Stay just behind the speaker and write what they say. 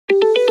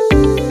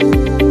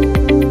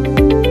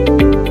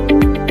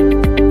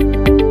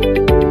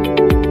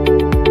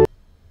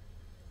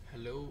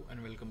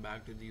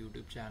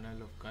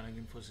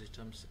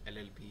Systems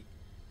LLP,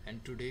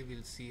 and today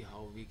we'll see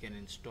how we can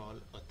install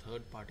a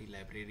third-party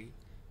library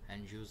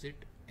and use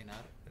it in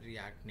our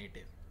React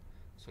Native.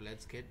 So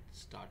let's get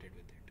started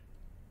with it.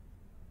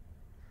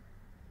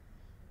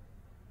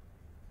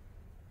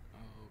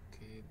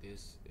 Okay,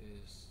 this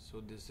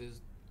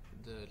is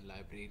the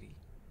library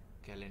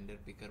calendar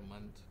picker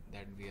month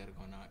that we are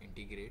gonna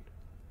integrate,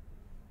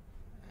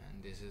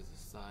 and this is the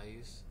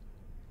size.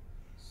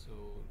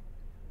 So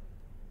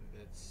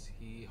let's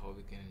see how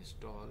we can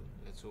install.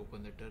 Let's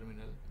open the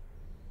terminal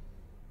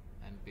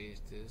and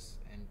paste this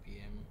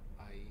npm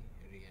I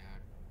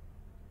React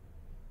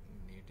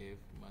Native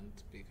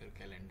month picker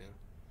calendar.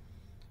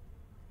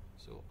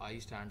 So I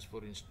stands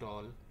for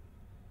install,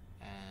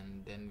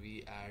 and then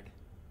we add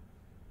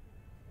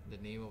the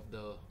name of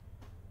the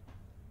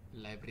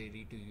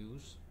library to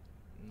use.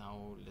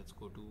 Now let's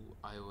go to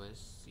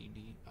iOS,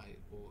 cd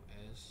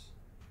iOS,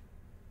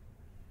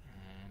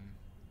 and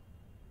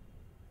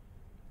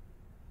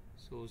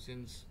so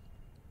since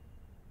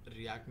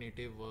React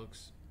Native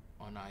works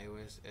on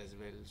iOS as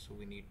well, so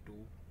we need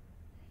to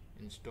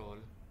install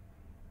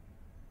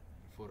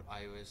for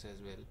iOS as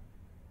well,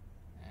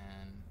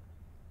 and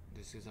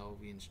this is how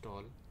we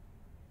install.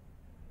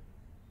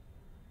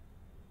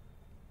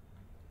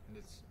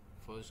 Let's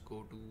first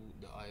go to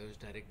the iOS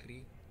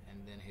directory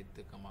and then hit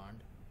the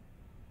command.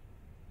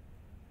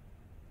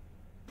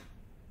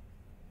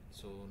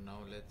 So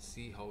now let's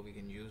see how we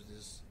can use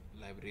this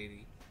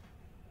library.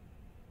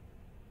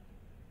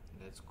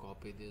 Let's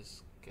copy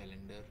this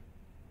calendar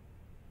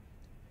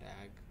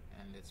tag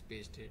and let's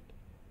paste it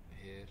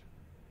here,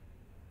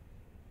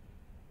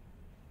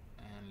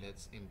 and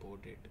let's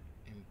import it.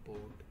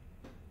 Import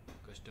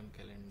custom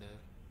calendar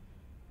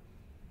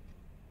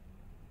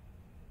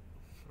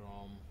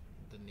from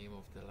the name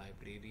of the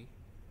library,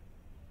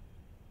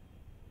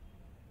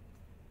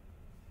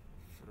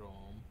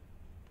 from,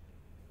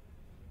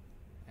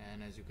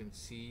 and as you can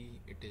see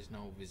it is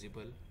now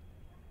visible.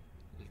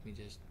 Let me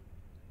just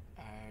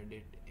add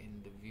it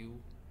in the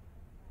view.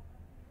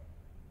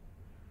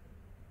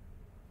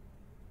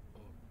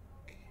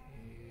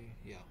 Okay,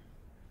 yeah,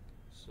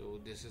 so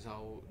this is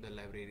how the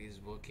library is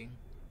working.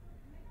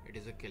 It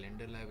is a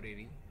calendar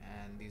library,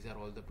 and these are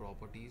all the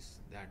properties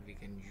that we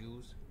can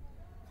use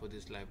for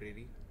this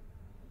library.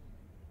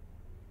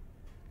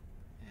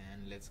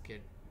 And let's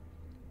get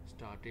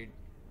started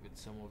with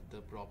some of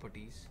the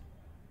properties.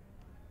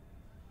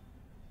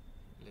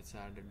 Let's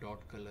add a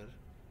dot color.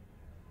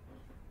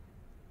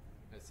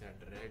 Let's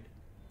add red,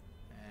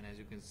 and as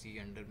you can see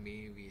under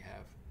me we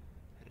have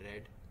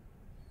red.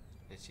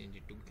 Let's change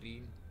it to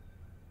green,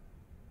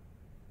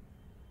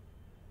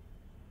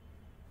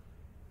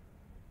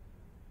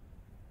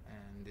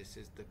 and this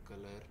is the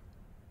color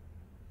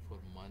for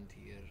month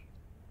here.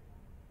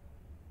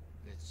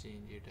 Let's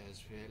change it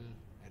as well,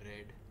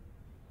 red.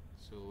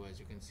 So as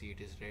you can see it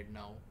is red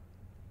now.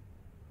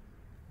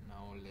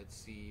 Now let's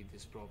see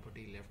this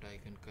property, left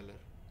icon color.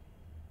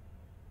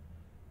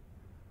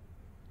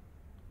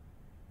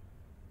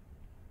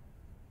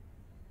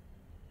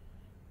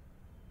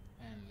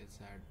 And let's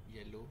add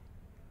yellow,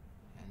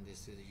 and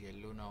this is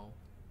yellow now.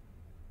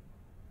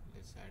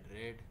 Let's add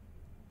red,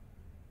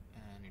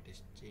 and it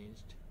is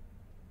changed.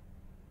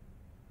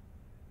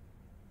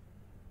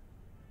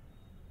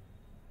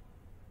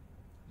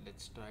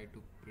 Let's try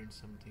to print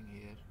something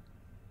here.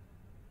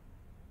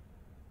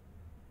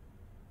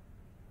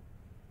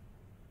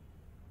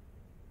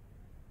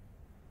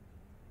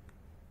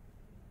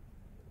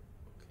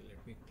 Okay,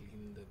 let me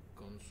clean the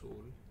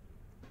console,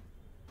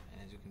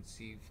 and as you can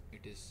see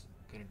it is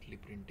currently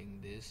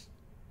printing this.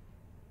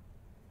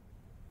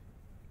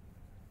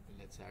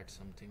 Let's add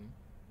something,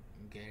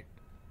 get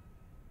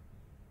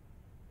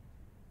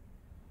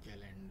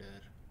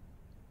calendar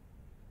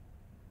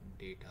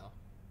data,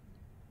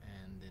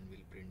 and then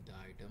we'll print the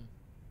item.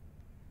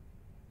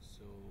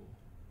 So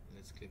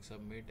let's click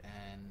submit,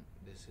 and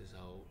this is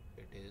how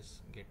it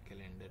is, get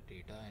calendar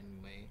data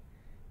in May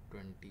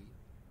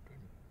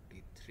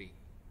 2023,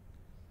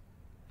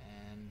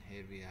 and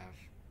here we have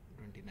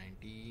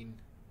 2019,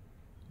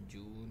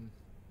 June,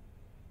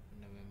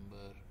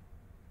 November.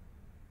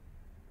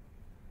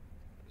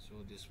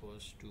 So this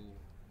was to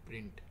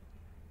print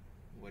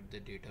what the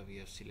data we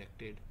have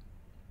selected.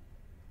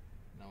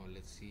 Now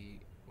let's see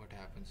what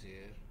happens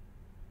here.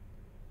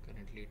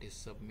 Currently it is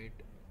submit.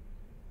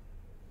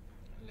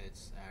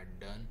 Let's add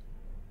done.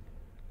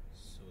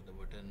 So the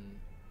button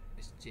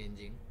is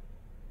changing.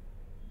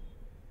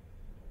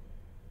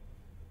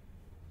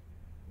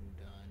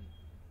 Done.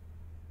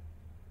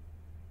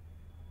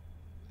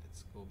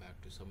 Let's go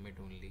back to submit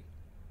only.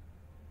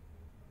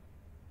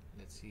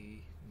 Let's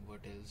see what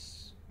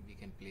else we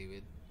can play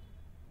with.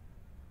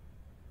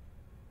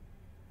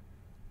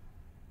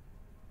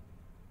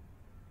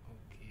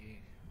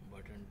 Okay,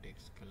 button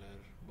text color,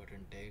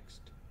 button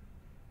text.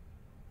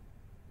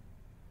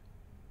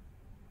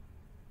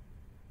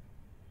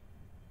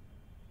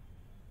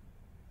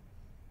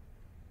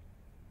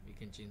 We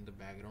can change the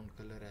background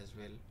color as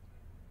well,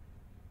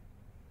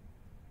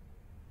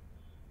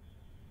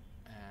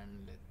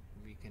 and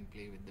we can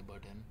play with the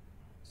button.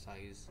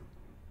 size,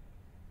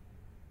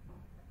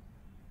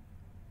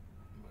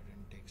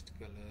 button text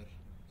color,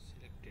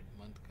 selected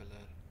month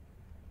color,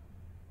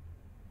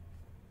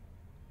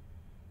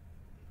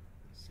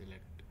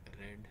 select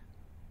red,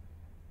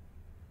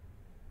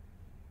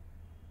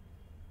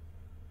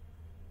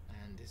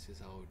 and this is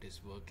how it is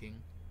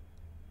working.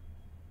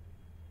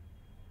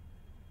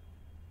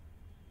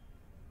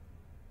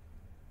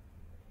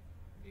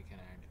 We can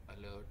add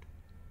alert,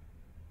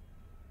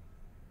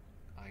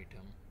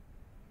 item,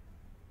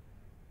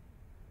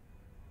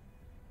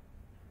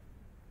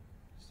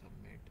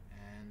 submit,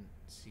 and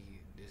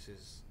see, this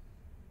is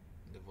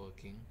the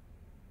working.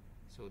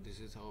 So this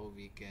is how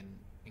we can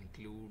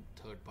include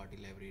third-party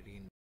library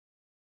in